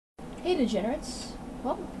Hey degenerates.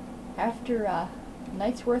 Well, after a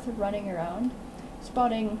night's worth of running around,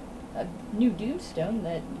 spotting a new dune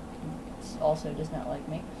that also does not like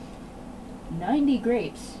me, 90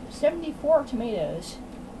 grapes, 74 tomatoes,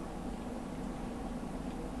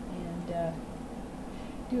 and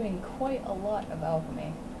doing quite a lot of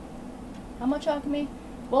alchemy. How much alchemy?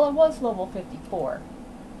 Well, I was level 54.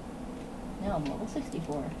 Now I'm level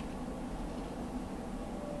 64.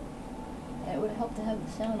 It would have helped to have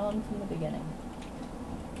the sound on from the beginning.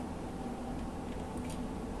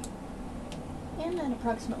 And at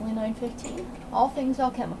approximately 9:15, All Things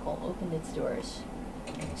Alchemical opened its doors.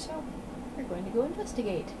 So, we're going to go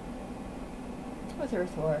investigate. With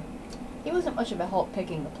Earthor. He wasn't much of a help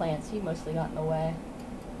picking the plants, he mostly got in the way.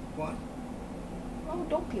 What? Oh,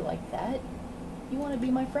 don't be like that. You want to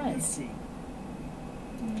be my friend. I see.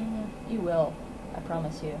 You will. I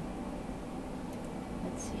promise you.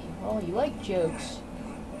 Let's see. Well, you like jokes.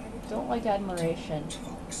 Don't like admiration.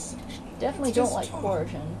 Definitely don't like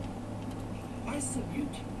coercion. I salute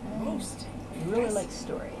you most. You really like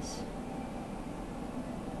stories.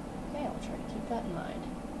 Okay, I'll try to keep that in mind.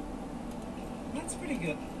 That's pretty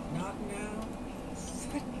good. Not now.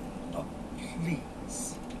 Oh,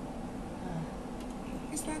 please.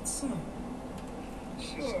 Is that so?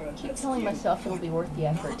 Sure. Keep telling myself it'll be worth the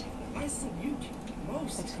effort. I salute you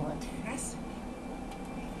most. Excellent. Impressive.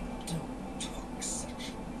 Don't talk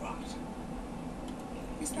such rot.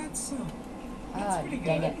 Is that so? That's pretty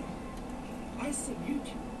dang good. it. I salute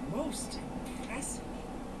you most. Impressive.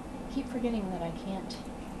 Keep forgetting that I can't.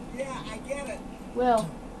 Yeah, I get it. Well,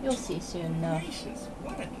 you'll see soon enough. Gracious,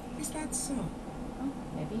 is that so? Oh,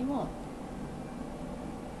 maybe you won't.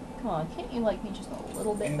 Come on, can't you like me just a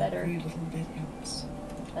little bit better? Every little bit helps.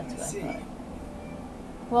 That's what I See. thought.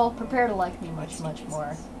 Well, prepare to like me much, much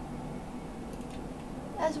more.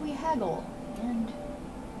 As we haggle, and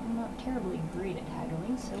I'm not terribly great at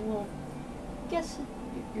haggling, so we'll guess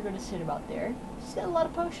you're going to sit about there. Just got a lot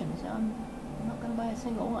of potions. I'm not going to buy a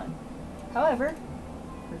single one. However,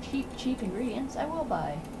 for cheap ingredients, I will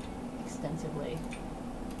buy extensively.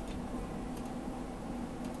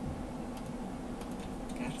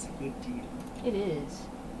 That's a good deal. It is.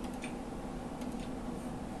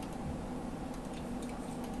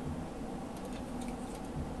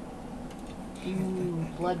 Ooh,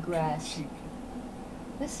 bloodgrass.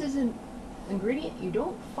 This is an ingredient you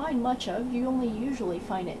don't find much of. You only usually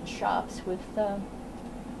find it in shops with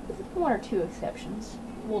one or two exceptions.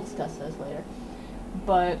 We'll discuss those later.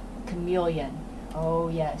 But chameleon. Oh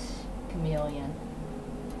yes, chameleon.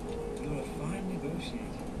 You're a fine negotiator.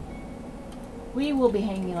 We will be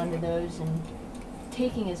hanging on to those and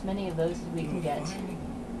taking as many of those as we can get.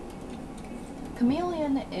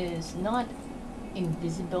 Chameleon is not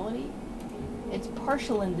invisibility. It's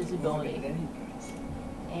partial invisibility.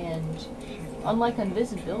 And unlike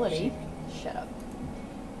invisibility, shut up,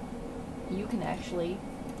 you can actually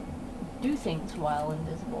do things while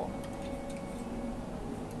invisible.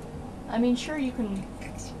 I mean, sure, you can,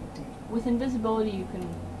 with invisibility you can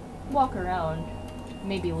walk around,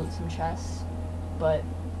 maybe loot some chests, but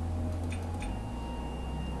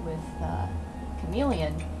with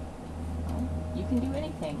chameleon, well, you can do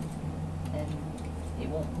anything, and it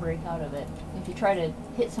won't break out of it. If you try to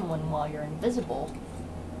hit someone while you're invisible,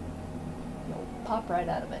 you'll pop right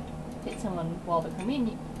out of it. Hit someone while they're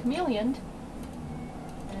chameleoned,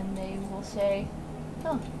 and they will say,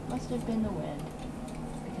 "Oh, must have been the wind,"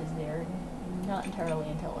 because they're not entirely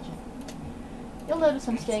intelligent. You'll notice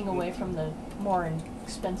I'm staying away from the more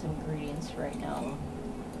expensive ingredients right now.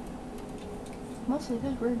 Mostly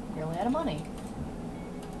because we're nearly out of money.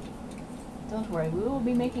 Don't worry, we will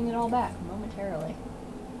be making it all back momentarily.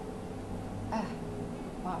 Ah,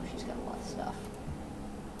 wow, she's got a lot of stuff.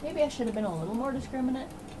 Maybe I should have been a little more discriminate.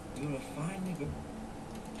 You're a fine nigger.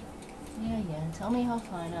 Yeah, tell me how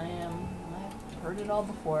fine I am. I've heard it all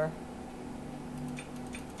before.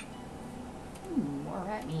 More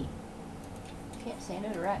rat meat. Can't say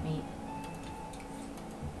no to rat meat.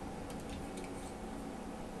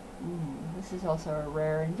 This is also a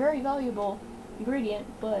rare and very valuable ingredient,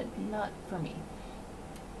 but not for me.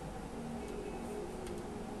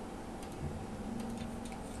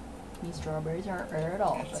 These strawberries aren't rare at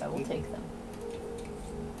all, but I will take them.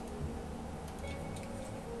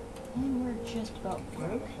 And we're just about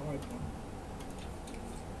broke.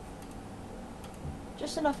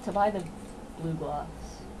 Just enough to buy the blue gloss.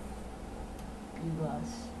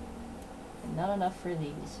 And not enough for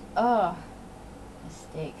these. Ugh.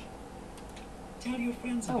 Mistake. Tell your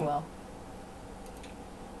friends Oh about well.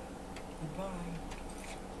 Goodbye.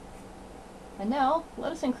 And now,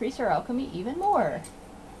 let us increase our alchemy even more.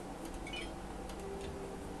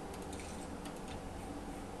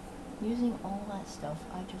 using all that stuff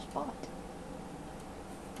I just bought,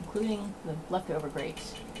 including the leftover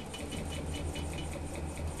grapes.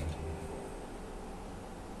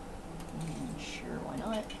 Sure, why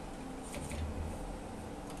not?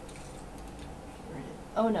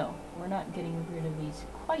 Oh no, we're not getting rid of these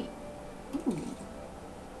quite. Ooh.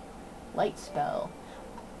 Light spell.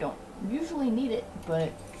 Don't usually need it,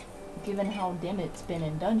 but given how dim it's been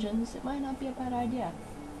in dungeons, it might not be a bad idea.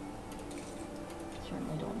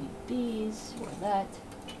 Certainly don't need these or that.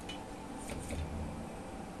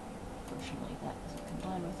 Fortunately, that doesn't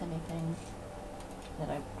combine with anything that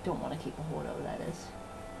I don't want to keep a hold of, that is.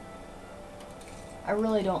 I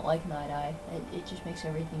really don't like Night Eye. It just makes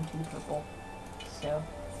everything too purple. So,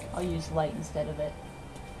 I'll use light instead of it.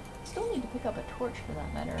 Still need to pick up a torch for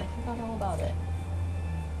that matter. I forgot all about it.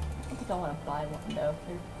 I don't think I want to buy one though.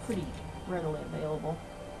 They're pretty readily available.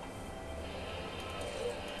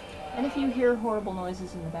 And if you hear horrible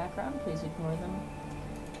noises in the background, please ignore them.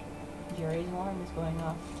 Jerry's alarm is going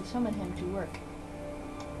off to summon him to work.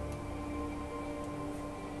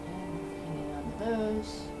 And hanging on to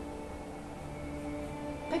those.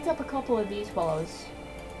 Picked up a couple of these while I was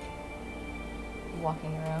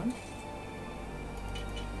walking around.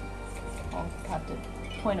 I'll have to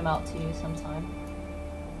point them out to you sometime.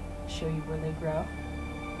 Show you where they grow.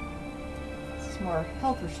 This is more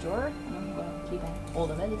health restore, and I'm going to keep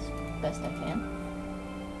hold of it as best I can.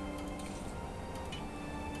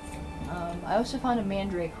 I also found a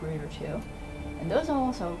mandrake root or two, and those I'm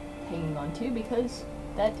also hanging on to because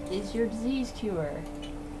that is your disease cure.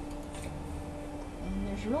 And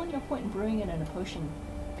there's really no point in brewing it in a potion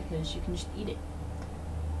because you can just eat it.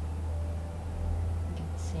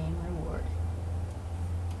 Get the same reward.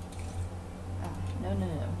 Ah, no,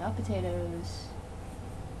 not potatoes.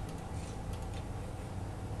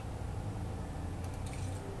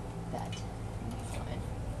 That will be fine.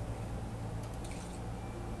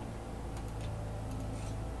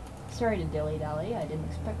 Sorry to dilly-dally, I didn't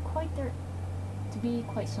expect quite there to be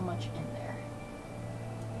quite so much in there.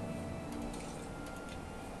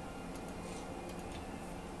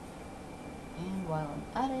 And while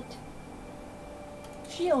I'm at it,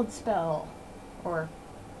 shield spell, or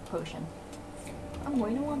potion. I'm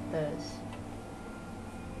going to want those.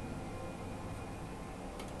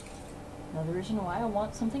 Another reason why I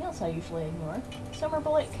want something else I usually ignore, summer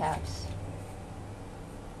bullet caps.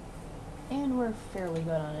 And we're fairly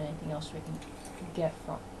good on anything else we can get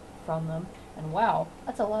from them. And wow,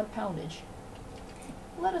 that's a lot of poundage.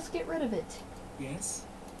 Let us get rid of it. Yes?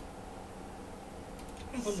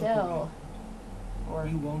 Sell. Or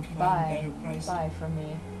You won't find buy. better prices. Buy from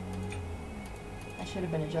me. I should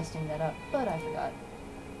have been adjusting that up, but I forgot.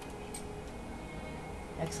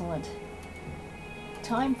 Excellent.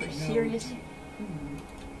 Time for serious...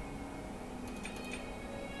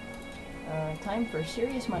 time for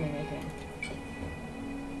serious money making.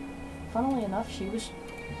 Funnily enough, she was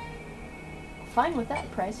fine with that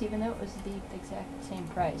price, even though it was the exact same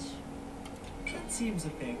price. That seems a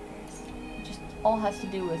fair price. It just all has to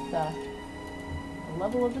do with the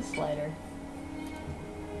level of the slider.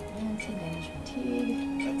 And some damage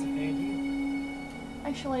fatigue. That's a fair deal.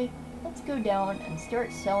 Actually, let's go down and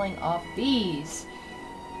start selling off these.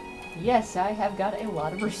 Yes, I have got a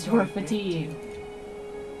lot of restore fatigue.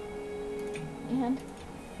 And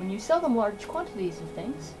when you sell them large quantities of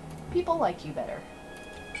things, people like you better.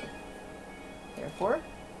 Therefore,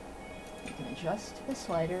 you can adjust the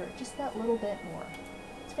slider just that little bit more.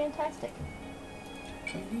 It's fantastic.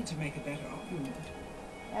 We need to make a better offer.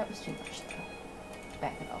 That was too much though.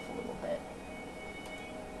 Back it off a little bit.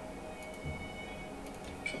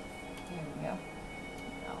 There we go.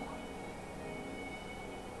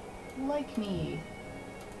 No. Like me.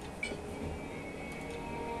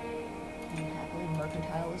 And happily,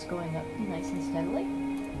 mercantile is going up nice and steadily.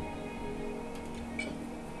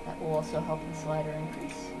 That will also help the slider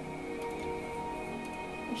increase.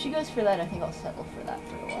 If she goes for that, I think I'll settle for that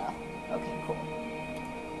for a while. Okay, cool.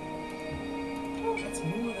 That's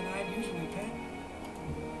more than I'd usually pay.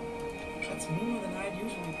 That's more than I'd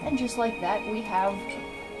usually pay. And just like that, we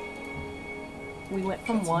went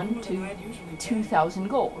from That's 1 more to than I'd usually pay. 2,000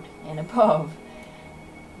 gold and above.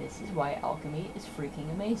 This is why alchemy is freaking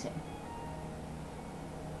amazing.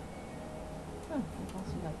 Oh, we've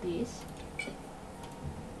also got these.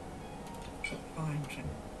 Fine trip.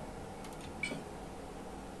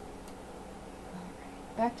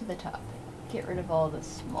 Back to the top. Get rid of all the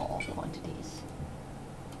small quantities.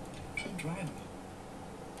 Drive.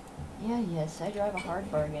 Yeah, yes, I drive a hard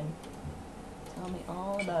bargain. Tell me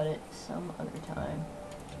all about it some other time.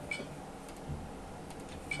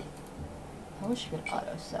 I wish you could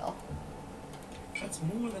auto sell. That's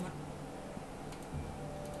more than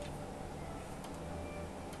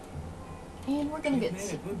And we're gonna You've get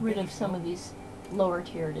made a good rid bit of of some of gold. these lower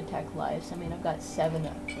tier detect lives. I mean, I've got 7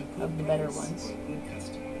 A good of the better price ones. for a good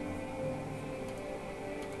customer.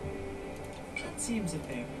 That seems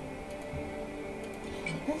fair.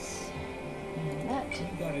 This and that. You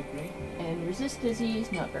got a great. And resist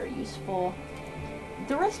disease, not very useful.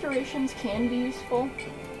 The restorations can be useful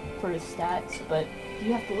for the stats, but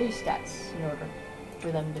you have to lose stats in order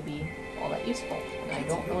for them to be all that useful. And I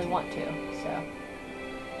don't really want to, so.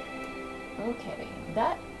 Okay,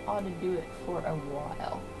 that ought to do it for a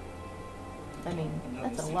while. I mean,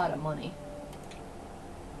 that's a lot of money.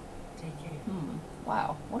 Take care.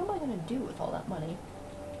 Wow. What am I gonna do with all that money?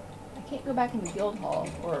 I can't go back in the guild hall,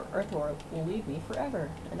 or Earthor will leave me forever,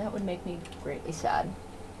 and that would make me greatly sad.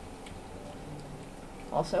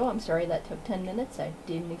 Also, I'm sorry that took 10 minutes. I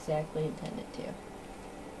didn't exactly intend it to.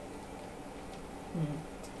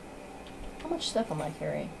 How much stuff am I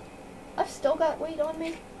carrying? I've still got weight on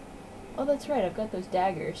me? Oh, that's right, I've got those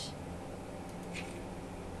daggers.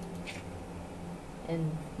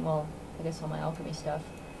 And, well, I guess all my alchemy stuff.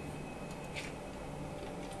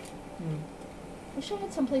 Wish I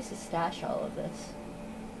had some place to stash all of this.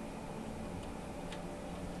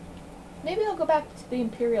 Maybe I'll go back to the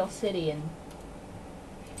Imperial City and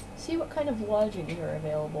see what kind of lodgings are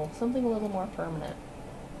available. Something a little more permanent.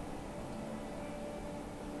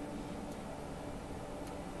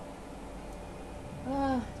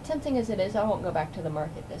 Tempting as it is, I won't go back to the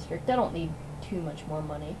market district. I don't need too much more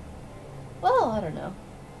money. Well, I don't know.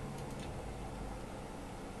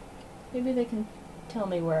 Maybe they can tell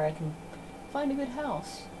me where I can find a good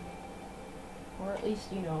house. Or at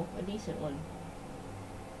least, you know, a decent one.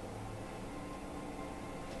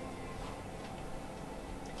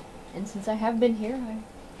 And since I have been here,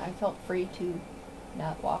 I felt free to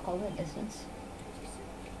not walk all that distance.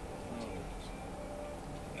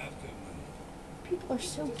 People are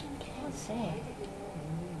so blasé.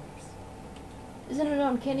 Isn't it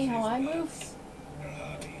uncanny how I move? These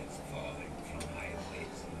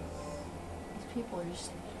people are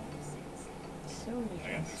just so I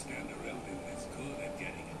ridiculous. understand the relative is good at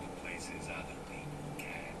getting into places other people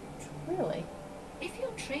can't. Really? If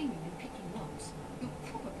you're training and picking locks, you're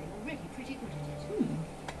probably already pretty good at it.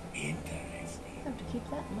 Interesting. I have to keep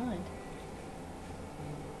that in mind.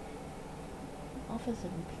 Office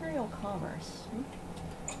of Imperial Commerce.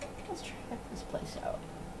 Let's check this place out.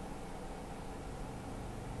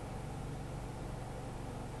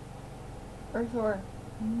 Earthor,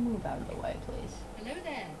 move out of the way, please. Hello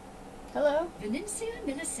there. Hello? Venencia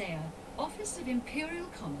Milicea, Office of Imperial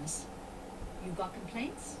Commerce. You got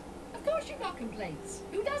complaints? Of course you got complaints.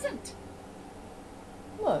 Who doesn't?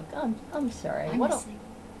 Look, I'm sorry. I'm What do- listening.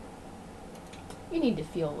 You need to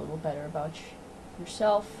feel a little better about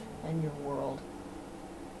yourself and your world.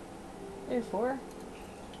 Therefore,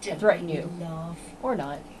 Don't threaten make you. me laugh. or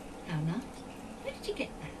not. How not? Where did you get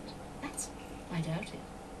that? That's... I doubt it.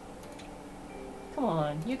 Come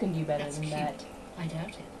on, you can do better That's than cute. that. I doubt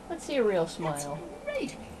it. Let's see a real That's smile.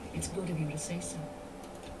 great. It's good of you to say so.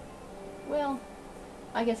 Well,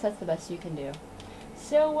 I guess that's the best you can do.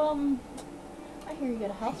 So, I hear you got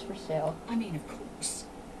a house for sale. I mean, of course.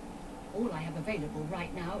 All I have available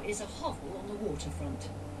right now is a hovel on the waterfront.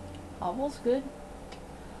 Hovel's good.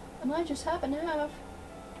 And I just happen to have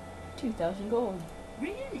 2,000 gold.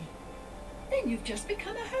 Really? Then you've just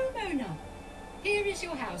become a homeowner. Here is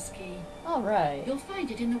your house key. Alright, You'll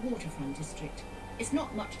find it in the waterfront district. It's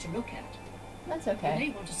not much to look at. that's You okay. may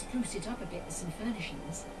want to spruce it up a bit with some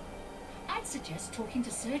furnishings. I'd suggest talking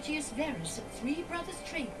to Sergius Verus at Three Brothers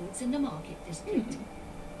Trade Goods in the market district.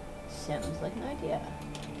 Sounds like an idea.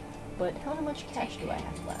 But how much cash do I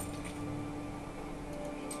have left?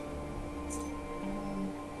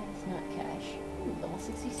 That's not cash. Ooh, level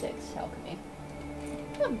 66 alchemy.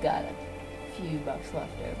 I've got a few bucks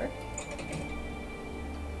left over.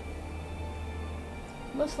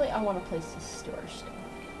 Mostly I want a place to store stuff.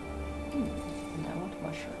 And I want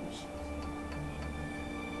mushrooms.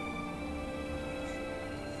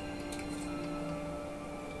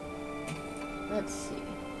 Let's see.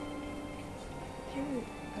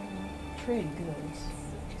 Trade goods.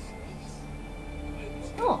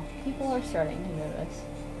 Oh, people are starting to notice.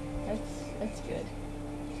 That's good.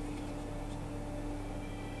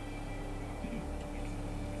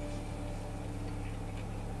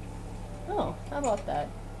 Oh, how about that?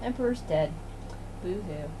 Emperor's dead.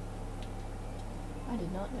 Boo-hoo. I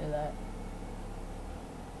did not know that.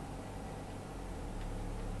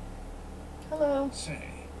 Hello. Say,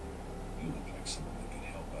 you look like someone that could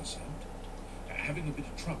help us out. Having a bit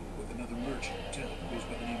of trouble with another merchant who goes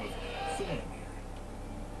by the name of Thorn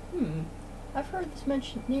here. I've heard this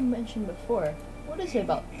name mentioned before. What is it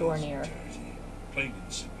about He's Thornir? dirty. Plain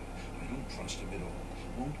and simple. I don't trust him at all.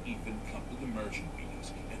 Won't even come to the merchant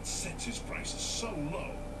meetings and sets his prices so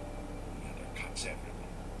low. He undercuts everyone.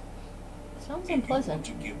 Sounds If you want unpleasant.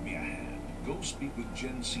 to give me a hand, go speak with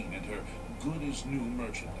Jensine at her good as new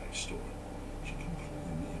merchandise store. She can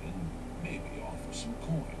pull you in and maybe offer some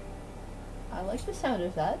coin. I like the sound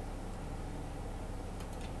of that.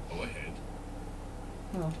 Go ahead.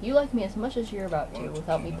 Oh, you like me as much as you're about to What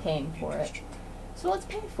without me can I paying for it. interest you? So let's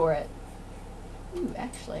pay for it. Ooh,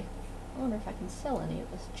 actually, I wonder if I can sell any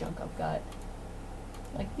of this junk I've got.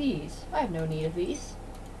 Like these. I have no need of these.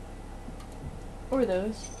 Or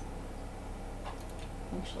those.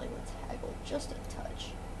 Actually, let's haggle just a touch.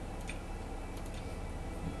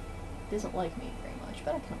 Doesn't like me very much,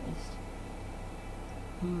 but I can at least...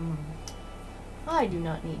 I do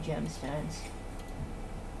not need gemstones.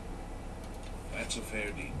 That's a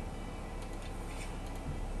fair deal.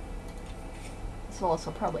 This will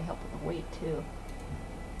also probably help with the weight, too.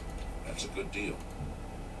 That's a good deal.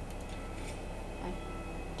 I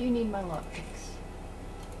do need my lockpicks.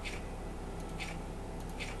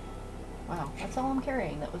 Wow, that's all I'm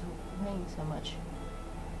carrying that was weighing so much.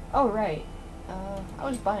 Oh, right. I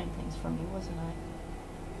was buying things from you, wasn't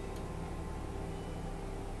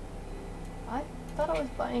I? I thought I was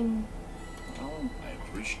buying... Oh, I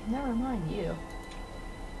appreciate never mind you.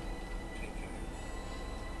 Take care.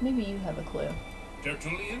 Maybe you have a clue.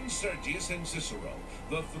 Tertullian, Sergius, and Cicero,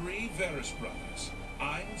 the three Verus brothers.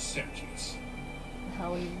 I'm Sergius.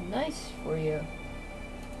 How nice for you.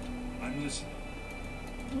 I'm listening.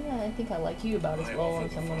 Yeah, I think I like you about as I well offer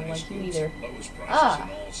as the I'm gonna finest like you goods either. at lowest prices Ah. in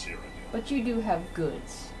all Cyrodiil. But you do have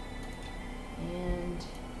goods. And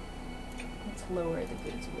let's lower the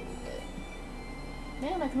goods a little bit.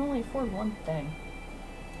 Man, I can only afford one thing.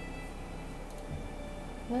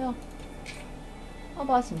 Well, I'll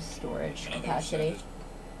buy some storage Another capacity. satis-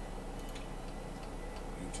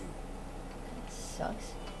 You too. That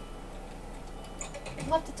sucks.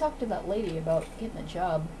 I'll have to talk to that lady about getting a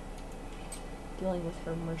job. Dealing with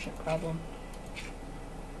her merchant problem.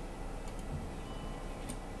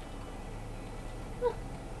 Huh.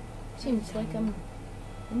 Seems like I'm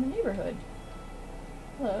in the neighborhood.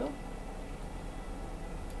 Hello.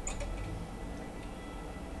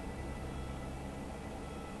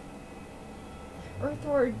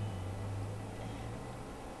 Earthward.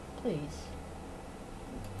 Please.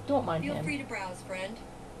 Don't mind Feel him. free to browse, friend.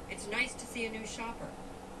 It's nice to see a new shopper.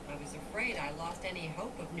 I was afraid I lost any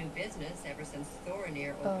hope of new business ever since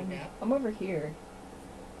Cyrodiil opened up. I'm over here.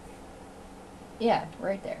 Yeah,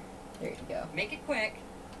 right there. There you go. Make it quick.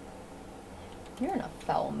 You're in a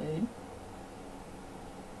foul mood.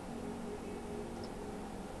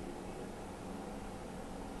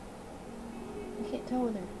 I can't tell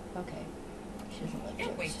whether... Okay. She doesn't like Don't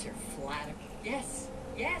jokes. waste your flatter. Yes,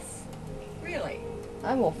 yes. Really.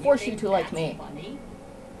 I will force you think to like that's me. Funny?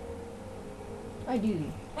 I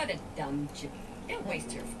do. What a dumb joke. Don't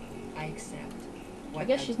waste your... I accept. What I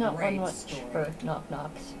guess a she's not one great much story. for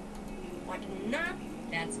knock-knocks. What not?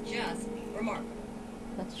 That's just remarkable.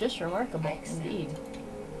 That's just remarkable, I accept. indeed.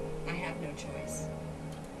 I have no choice.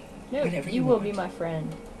 No, Whatever you you will want. be my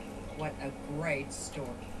friend. What a great story.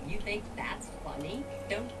 You think that's funny?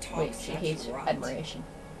 Don't talk Wait, she such hates rot. admiration.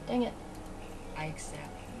 Dang it. I accept.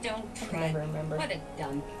 Don't I can try. never remember. What a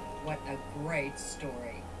dumb. What a great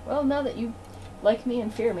story. Well, now that you like me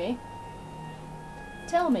and fear me,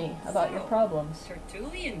 tell me about your So, problems.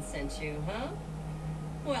 Tertullian sent you, huh?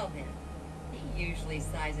 Well then, he usually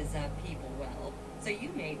sizes up people well, so you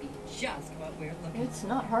may be just what we're looking It's for.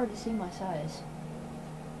 not hard to see my size.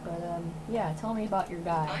 But, yeah, tell me about your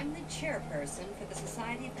guy. I'm the chairperson for the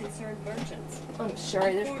Society of Concerned Merchants. I'm sorry,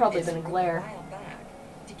 We there's formed probably this been a group glare. while back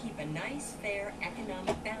to keep a nice, fair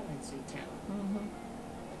economic balance in town.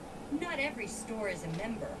 Mm-hmm. Not every store is a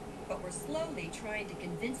member, but we're slowly trying to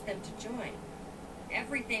convince them to join.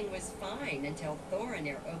 Everything was fine until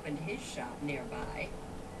Thornir opened his shop nearby.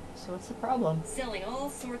 So what's the problem? Selling all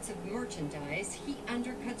sorts of merchandise, he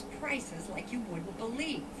undercuts prices like you wouldn't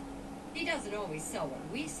believe. He doesn't always sell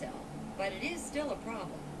what we sell, but it is still a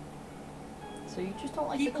problem. So you just don't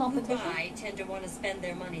like People the who competition? buy tend to want to spend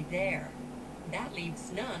their money there. That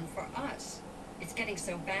leaves none for us. It's getting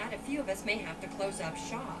so bad, a few of us may have to close up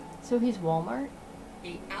shop. So he's Walmart?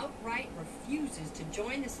 He outright refuses to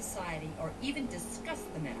join the society or even discuss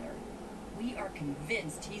the matter. We are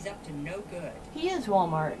convinced he's up to no good. He is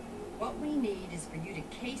Walmart. What we need is for you to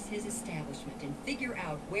case his establishment and figure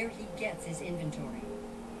out where he gets his inventory.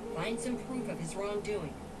 Find some proof of his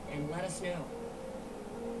wrongdoing and let us know.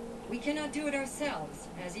 We cannot do it ourselves,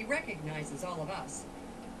 as he recognizes all of us.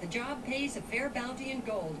 The job pays a fair bounty in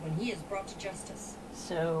gold when he is brought to justice.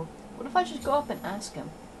 So, what if I just go up and ask him?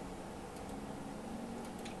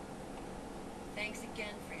 Thanks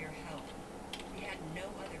again for your help. We had no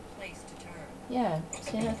other place to turn. Yeah,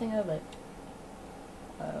 say nothing of it.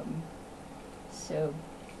 So,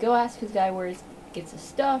 go ask his guy where he gets his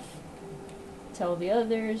stuff, tell the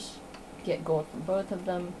others, get gold from both of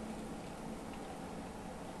them.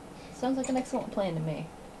 Sounds like an excellent plan to me.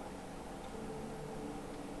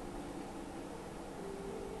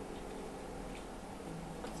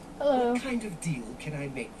 Hello. What kind of deal can I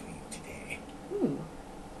make for you today? Ooh,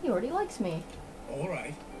 he already likes me. All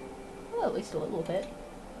right. Well, at least a little bit.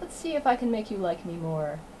 Let's see if I can make you like me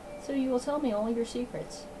more. So you will tell me all your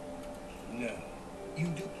secrets. No. You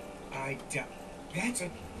do. I doubt. That's a.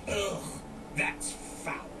 Ugh. That's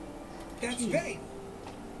foul. That's Jeez. very.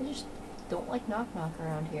 I just don't like knock-knock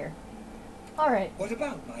around here. Alright, What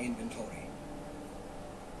about my inventory?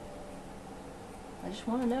 I just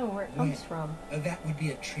want to know where it comes from. That would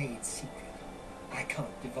be a trade secret. I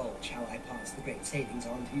can't divulge how I pass the great savings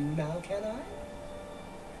on to you now, can I?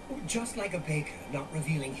 Just like a baker not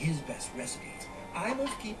revealing his best recipes, I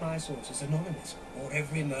must keep my sources anonymous, or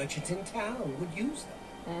every merchant in town would use them.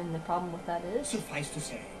 And the problem with that is? Suffice to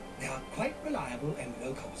say, they are quite reliable and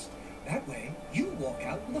low cost. That way, you walk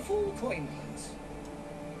out with a full coin purse.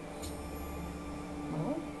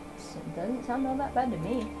 Well, it doesn't sound all that bad to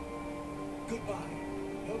me. Goodbye.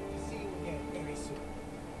 Hope to see you again very soon.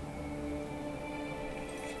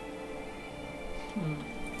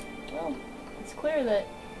 Well, it's clear that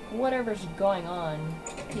whatever's going on,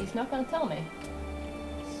 he's not going to tell me.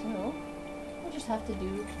 So, we'll just have to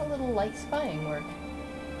do a little light spying work.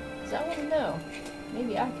 Because I want to know.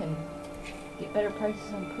 Maybe I can get better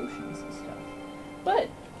prices on potions and stuff. But,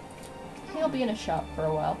 he'll be in a shop for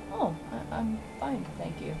a while. Oh, I'm fine,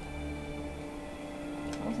 thank you.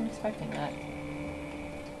 I wasn't expecting that.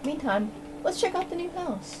 Meantime, let's check out the new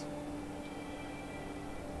house.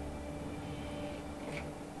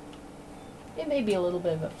 It may be a little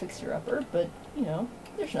bit of a fixer-upper, but, you know,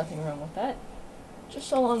 there's nothing wrong with that. Just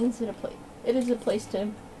so long as it is a place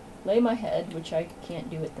to lay my head, which I can't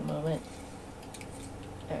do at the moment.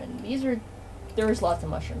 And there's lots of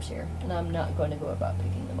mushrooms here, and I'm not going to go about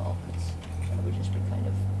picking them all, because that would just be kind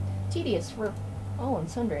of tedious for all and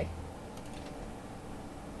sundry.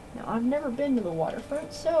 Now, I've never been to the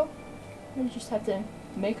waterfront, so we just have to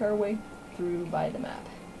make our way through by the map.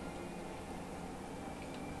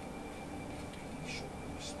 Show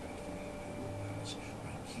respect for your house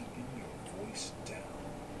by keeping your voice down.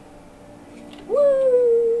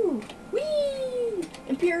 Woo! Whee!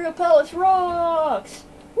 Imperial Palace rocks!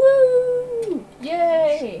 Woo!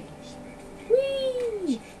 Yay!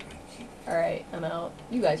 Whee! Alright, I'm out.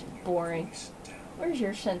 You guys are boring. Where's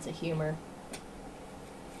your sense of humor?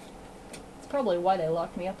 It's probably why they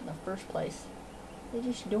locked me up in the first place. They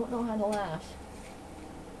just don't know how to laugh.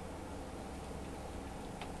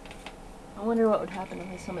 I wonder what would happen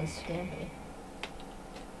if I summoned Stampy.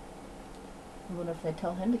 I wonder if they'd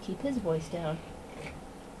tell him to keep his voice down.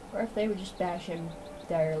 Or if they would just bash him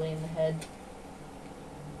direly in the head.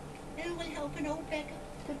 Who will help an old beggar?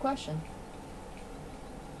 Good question.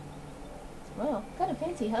 Well, kind of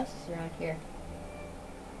fancy houses around here.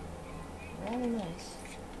 Rather nice.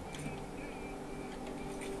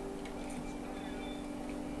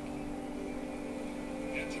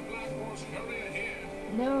 Get your black horse courier here.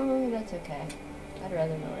 No, that's okay. I'd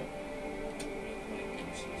rather not.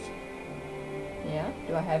 Yeah?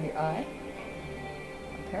 Do I have your eye?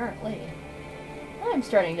 Apparently. I'm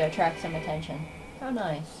starting to attract some attention. How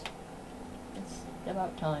nice. It's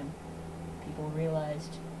about time people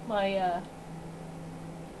realized my,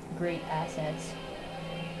 great assets.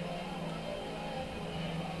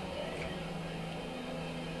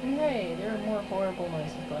 Hey, there are more horrible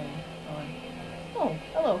noises going on. Oh,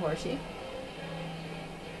 hello, horsey.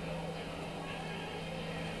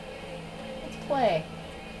 Let's play.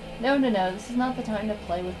 No, this is not the time to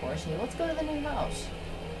play with horsey. Let's go to the new house.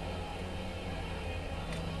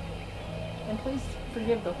 And please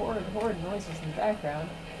forgive the horrid noises in the background.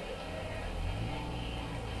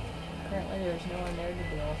 Apparently there's no one there to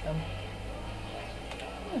deal with them.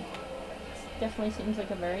 This definitely seems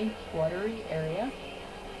like a very watery area.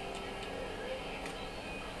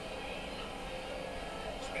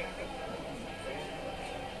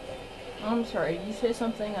 I'm sorry, did you say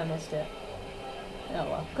something? I missed it. Oh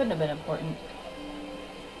well, couldn't have been important.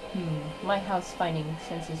 My house finding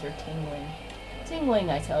senses are tingling. Tingling,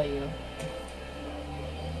 I tell you.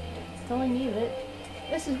 It's telling me that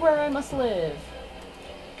this is where I must live.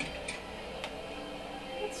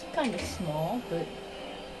 It's kind of small, but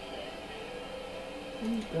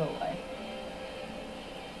Please go away.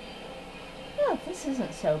 Oh, this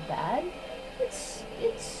isn't so bad. It's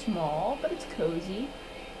small, but it's cozy.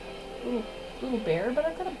 Little bare, but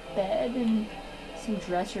I've got a bed and some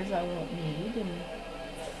dressers I won't need, and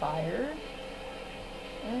fire,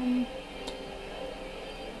 and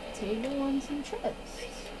table and some chests.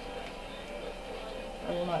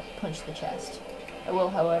 I will not punch the chest. I will,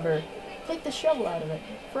 however, take the shovel out of it,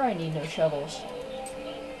 for I need no shovels.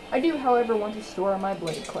 I do, however, want to store my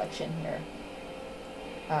blade collection here.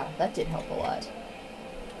 Ah, that did help a lot.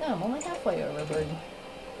 No, I'm only halfway over, birdie.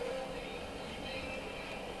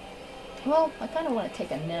 Well, I kind of want to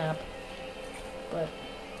take a nap, but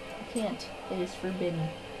I can't. It is forbidden.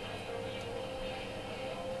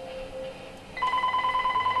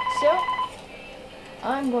 So,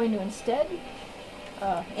 I'm going to instead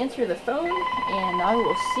answer the phone, and I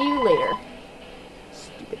will see you later.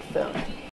 Stupid phone.